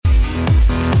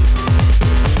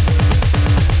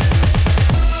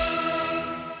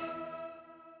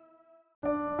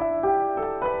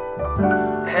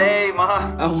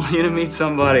I want you to meet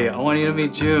somebody. I want you to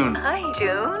meet June. Hi,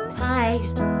 June. Hi.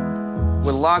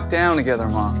 We're locked down together,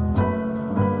 Mom.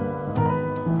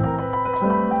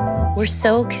 We're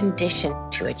so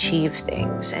conditioned to achieve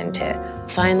things and to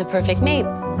find the perfect mate.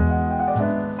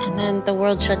 And then the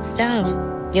world shuts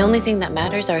down. The only thing that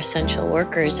matters are essential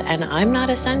workers, and I'm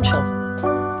not essential.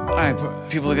 All right,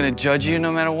 but people are gonna judge you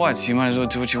no matter what, so you might as well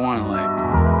do what you want in life.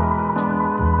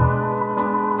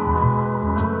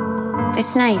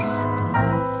 It's nice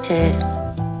to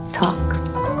talk.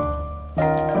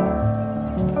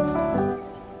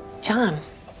 John.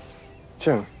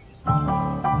 June.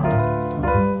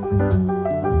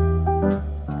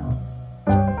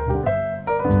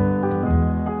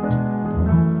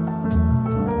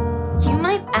 You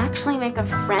might actually make a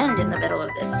friend in the middle of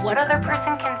this. What other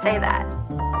person can say that?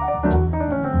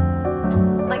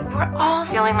 Like, we're all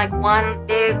feeling like one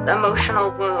big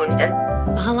emotional wound. And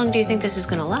How long do you think this is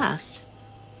gonna last?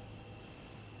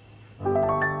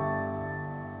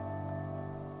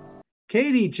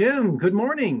 Katie, Jim, good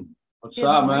morning. What's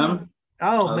up, man?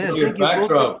 Oh, man. Look at Thank you both.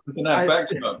 backdrop. Look at that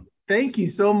backdrop. Thank you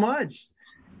so much.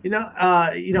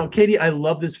 Katie, I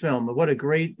love this film. What a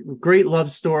great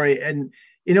love story. And,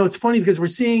 it's funny because we're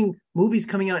seeing movies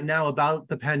coming out now about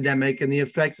the pandemic and the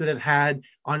effects that it had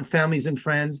on families and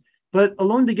friends. But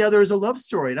Alone Together is a love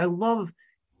story. And I love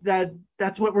that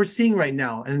that's what we're seeing right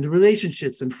now, and the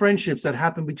relationships and friendships that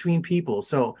happen between people.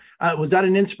 So was that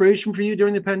an inspiration for you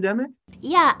during the pandemic?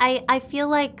 Yeah, I feel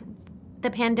like the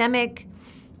pandemic,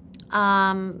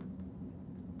 it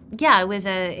was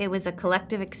a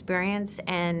collective experience,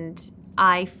 and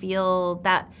I feel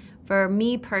that for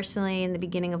me personally, in the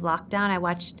beginning of lockdown,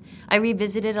 I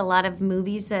revisited a lot of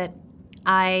movies that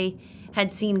I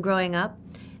had seen growing up.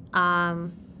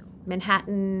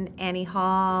 Manhattan, Annie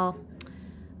Hall,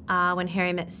 When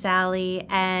Harry Met Sally,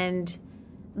 and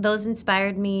those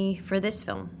inspired me for this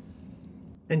film.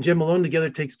 And Jim, Alone Together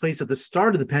takes place at the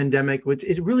start of the pandemic, which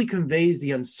it really conveys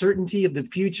the uncertainty of the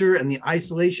future and the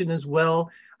isolation as well.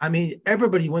 I mean,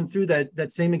 everybody went through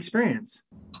that same experience.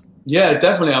 Yeah,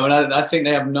 definitely. I mean, I think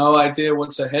they have no idea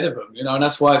what's ahead of them, and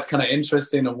that's why it's kind of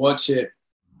interesting to watch it,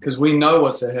 because we know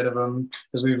what's ahead of them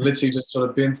because we've literally just sort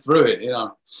of been through it.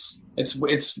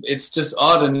 It's just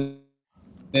odd and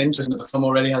interesting that the film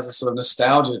already has a sort of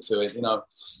nostalgia to it.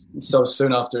 So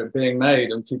soon after it being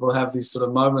made, and people have these sort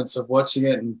of moments of watching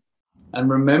it and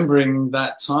remembering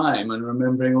that time and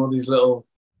remembering all these little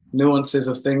nuances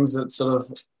of things that sort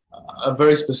of are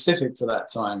very specific to that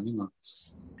time.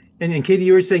 And Katie,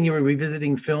 you were saying you were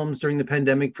revisiting films during the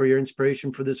pandemic for your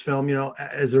inspiration for this film.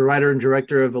 As a writer and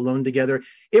director of Alone Together,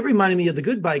 it reminded me of The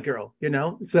Goodbye Girl.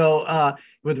 So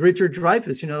with Richard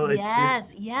Dreyfuss.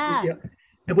 Yes, yeah.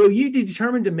 Well, you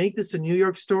determined to make this a New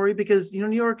York story because,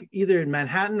 New York, either in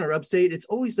Manhattan or upstate, it's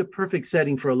always the perfect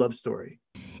setting for a love story.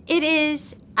 It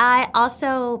is. I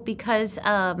also, because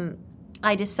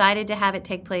I decided to have it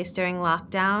take place during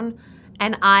lockdown,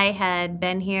 and I had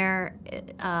been here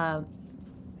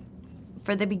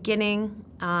for the beginning,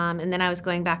 and then I was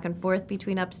going back and forth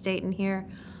between upstate and here.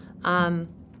 I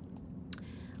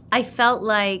felt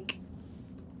like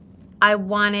I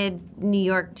wanted New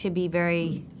York to be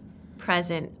very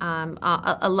present,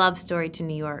 a love story to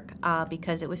New York,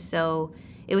 because it was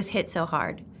hit so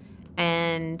hard.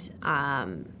 And I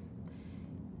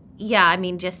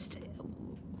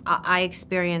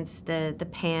experienced the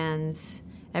pans,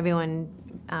 everyone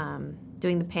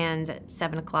doing the pans at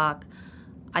 7:00.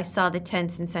 I saw the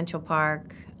tents in Central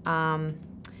Park. So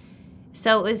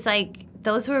it was like,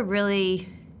 those were really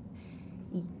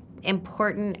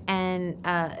important and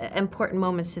important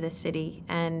moments to the city.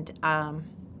 And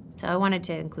so I wanted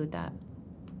to include that.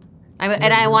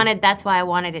 That's why I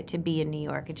wanted it to be in New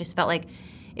York. It just felt like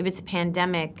if it's a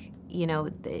pandemic,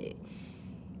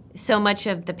 so much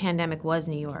of the pandemic was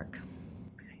New York.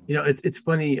 It's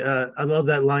funny. I love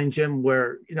that line, Jim,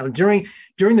 where, during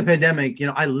the pandemic,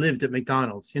 I lived at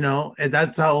McDonald's, and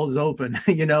that's how it was open,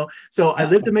 So I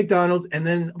lived at McDonald's. And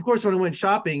then, of course, when I went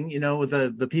shopping, with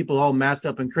the people all masked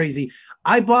up and crazy,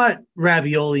 I bought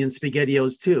ravioli and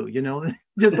SpaghettiOs too,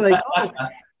 just like,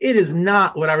 it is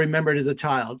not what I remembered as a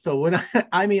child. So when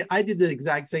I did the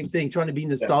exact same thing, trying to be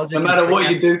nostalgic. No matter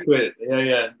what you do to it.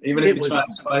 Yeah. Even if you try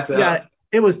to spice it out.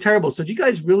 It was terrible. So did you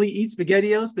guys really eat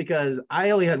SpaghettiOs? Because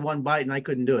I only had one bite and I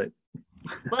couldn't do it.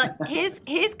 Well, his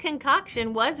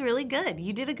concoction was really good.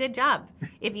 You did a good job.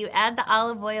 If you add the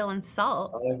olive oil and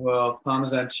salt. Olive oil,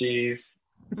 Parmesan cheese.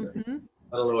 Mm-hmm.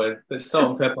 All the way. There's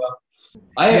salt and pepper.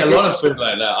 I eat a lot of food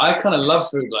like that. I kind of love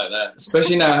food like that.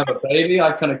 Especially now I have a baby.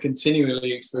 I kind of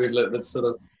continually eat food that's sort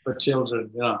of for children,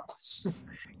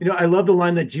 You know, I love the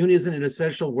line that June isn't an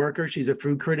essential worker. She's a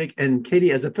food critic. And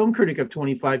Katie, as a film critic of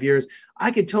 25 years, I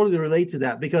could totally relate to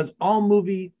that because all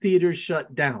movie theaters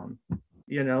shut down,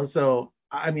 you know? So,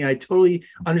 I mean, I totally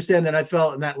understand that. I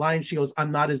felt in that line, she goes,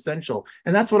 I'm not essential.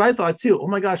 And that's what I thought too. Oh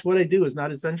my gosh, what I do is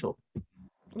not essential.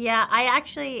 Yeah, I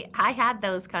had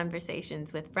those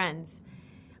conversations with friends.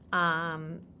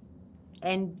 And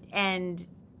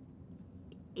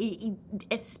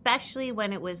especially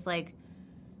when it was like,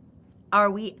 are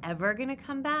we ever going to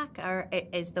come back? Or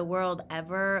is the world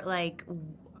ever like,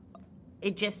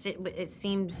 it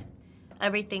seemed,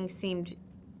 everything seemed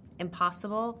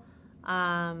impossible.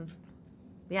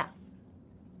 Yeah.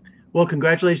 Well,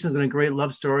 congratulations on a great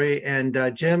love story. And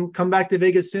Jim, come back to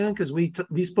Vegas soon because we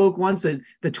spoke once at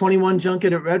the 21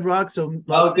 junket at Red Rock. So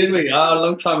did we? Oh, a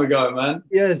long time ago, man.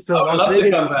 Yes. So I would love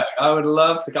to come back. I would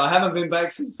love to. I haven't been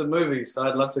back since the movie, so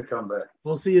I'd love to come back.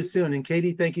 We'll see you soon. And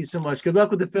Katie, thank you so much. Good luck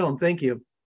with the film. Thank you.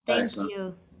 Thank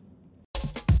you.